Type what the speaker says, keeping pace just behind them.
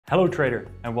Hello trader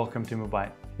and welcome to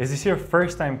Mubite. Is this your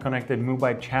first time connected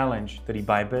Mubite challenge to the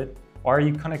ByBit? Or are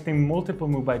you connecting multiple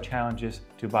Mubite challenges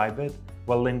to ByBit?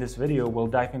 Well, in this video, we'll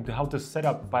dive into how to set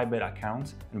up ByBit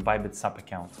accounts and ByBit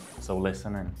subaccounts. So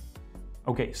listen in.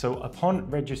 Okay, so upon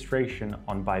registration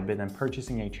on ByBit and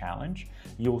purchasing a challenge,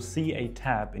 you'll see a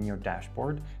tab in your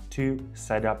dashboard to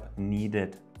set up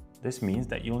needed. This means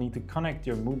that you'll need to connect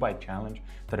your Mubite challenge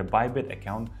to the ByBit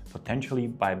account, potentially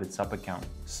ByBit subaccount.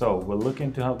 So we'll look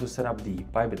into how to set up the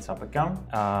ByBit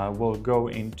subaccount. We'll go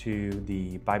into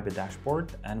the ByBit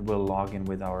dashboard and we'll log in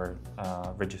with our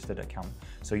registered account.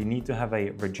 So you need to have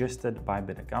a registered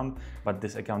ByBit account, but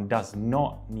this account does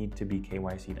not need to be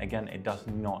KYC'd. Again, it does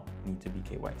not need to be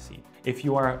KYC'd. If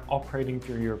you are operating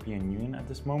through European Union at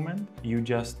this moment, you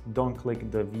just don't click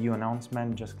the view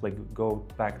announcement, just click go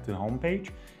back to the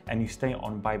homepage and you stay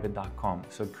on ByBit.com.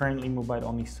 So currently Mubite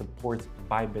only supports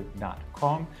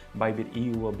ByBit.com. ByBit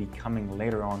EU will be coming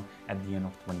later on at the end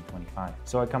of 2025.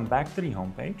 So I come back to the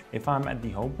homepage. If I'm at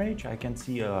the homepage, I can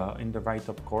see in the right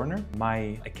top corner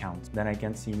my accounts. Then I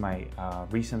can see my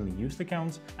recently used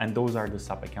accounts, and those are the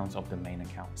sub accounts of the main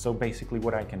account. So basically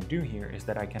what I can do here is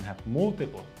that I can have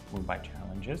multiple Mubite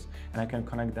challenges and I can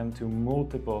connect them to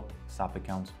multiple sub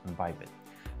accounts on ByBit.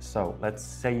 So let's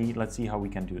see how we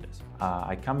can do this.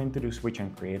 I come into the switch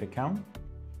and create account.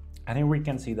 I think we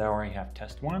can see that I already have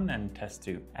test 1 and test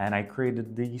 2. And I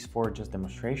created these for just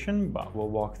demonstration, but we'll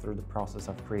walk through the process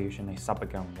of creation a sub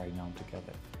account right now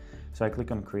together. So I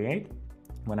click on create.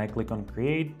 When I click on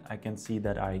create, I can see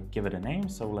that I give it a name.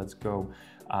 So let's go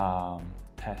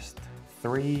test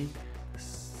 3.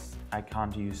 I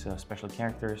can't use special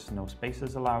characters, no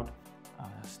spaces allowed.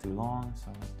 That's too long,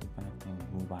 so let's do connecting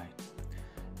Mubite.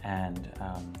 And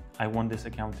I want this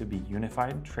account to be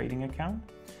unified trading account.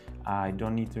 I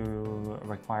don't need to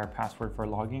require password for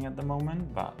logging at the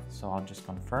moment, but so I'll just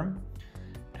confirm.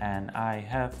 And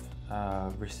I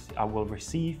will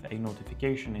receive a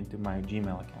notification into my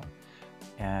Gmail account.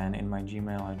 And in my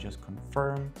Gmail, I just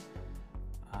confirm.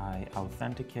 I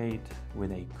authenticate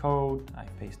with a code. I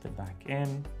paste it back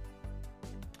in.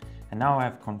 And now I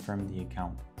have confirmed the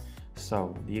account.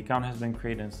 So the account has been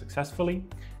created successfully,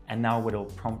 and now it'll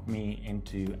prompt me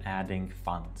into adding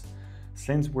funds.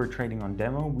 Since we're trading on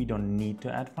demo, we don't need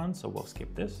to add funds, so we'll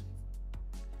skip this.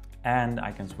 And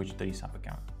I can switch to the sub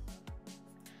account.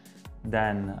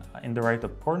 Then in the right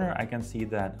up corner, I can see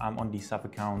that I'm on the sub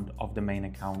account of the main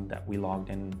account that we logged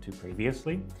into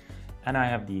previously. And I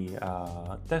have the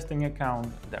testing account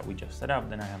that we just set up.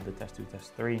 Then I have the test 2,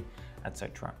 test 3,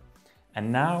 etc.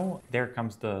 And now there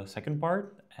comes the second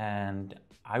part, and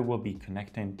I will be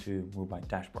connecting to Mubite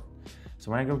dashboard.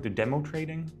 So when I go to demo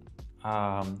trading,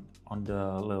 on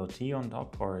the little T on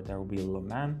top, or there will be a little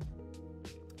man.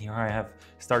 Here I have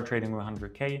start trading with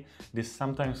 100K. This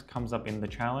sometimes comes up in the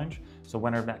challenge. So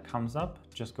whenever that comes up,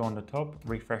 just go on the top,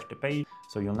 refresh the page.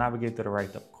 So you'll navigate to the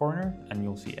right up corner and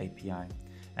you'll see API.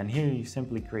 And here you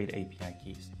simply create API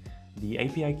keys. The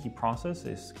API key process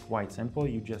is quite simple.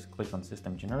 You just click on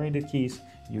system generated keys,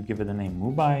 you give it the name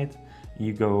Mubite,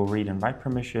 you go read and write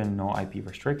permission, no IP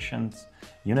restrictions,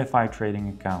 unified trading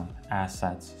account,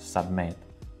 assets, submit.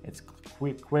 It's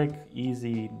quick,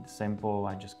 easy, simple.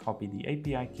 I just copy the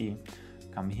API key,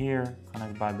 come here,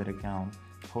 connect ByBit account,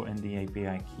 put in the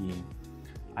API key.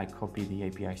 I copy the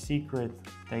API secret,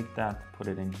 take that, put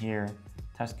it in here,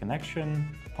 test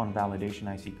connection. Upon validation,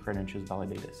 I see credentials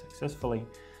validated successfully.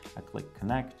 I click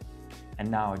connect, and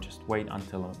now I just wait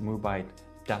until Mubite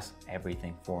does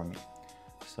everything for me.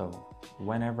 So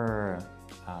whenever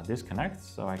this connects,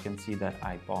 so I can see that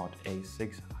I bought a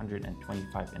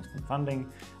 625 instant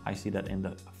funding. I see that in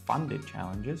the funded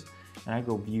challenges, and I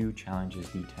go view challenges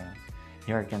detail.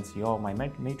 Here I can see all my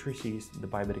matrices. The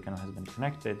ByBit account has been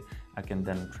connected. I can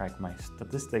then track my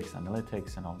statistics,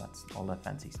 analytics, and all that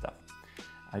fancy stuff.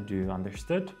 I do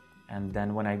understood, and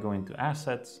then when I go into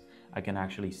assets, I can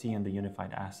actually see in the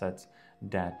unified assets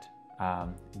that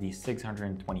the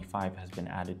 625 has been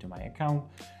added to my account,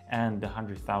 and the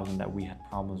 100,000 that we had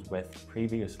problems with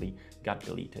previously got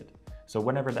deleted. So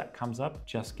whenever that comes up,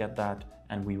 just get that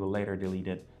and we will later delete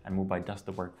it, and Mubite does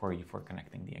the work for you for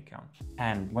connecting the account.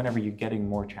 And whenever you're getting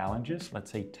more challenges,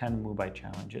 let's say 10 Mubite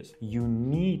challenges, you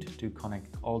need to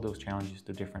connect all those challenges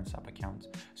to different sub accounts.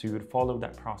 So you would follow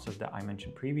that process that I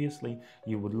mentioned previously.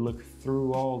 You would look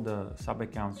through all the sub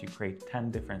accounts, you create 10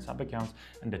 different sub accounts,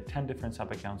 and the 10 different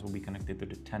sub accounts will be connected to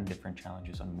the 10 different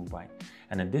challenges on Mubite.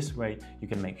 And in this way, you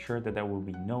can make sure that there will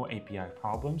be no API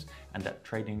problems and that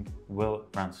trading will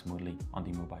run smoothly on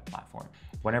the Mubite platform.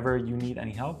 Whenever you need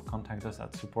any help, contact us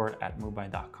at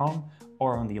support@mubite.com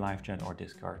or on the live chat or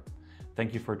Discord.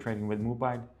 Thank you for trading with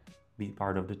Mubite. Be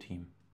part of the team.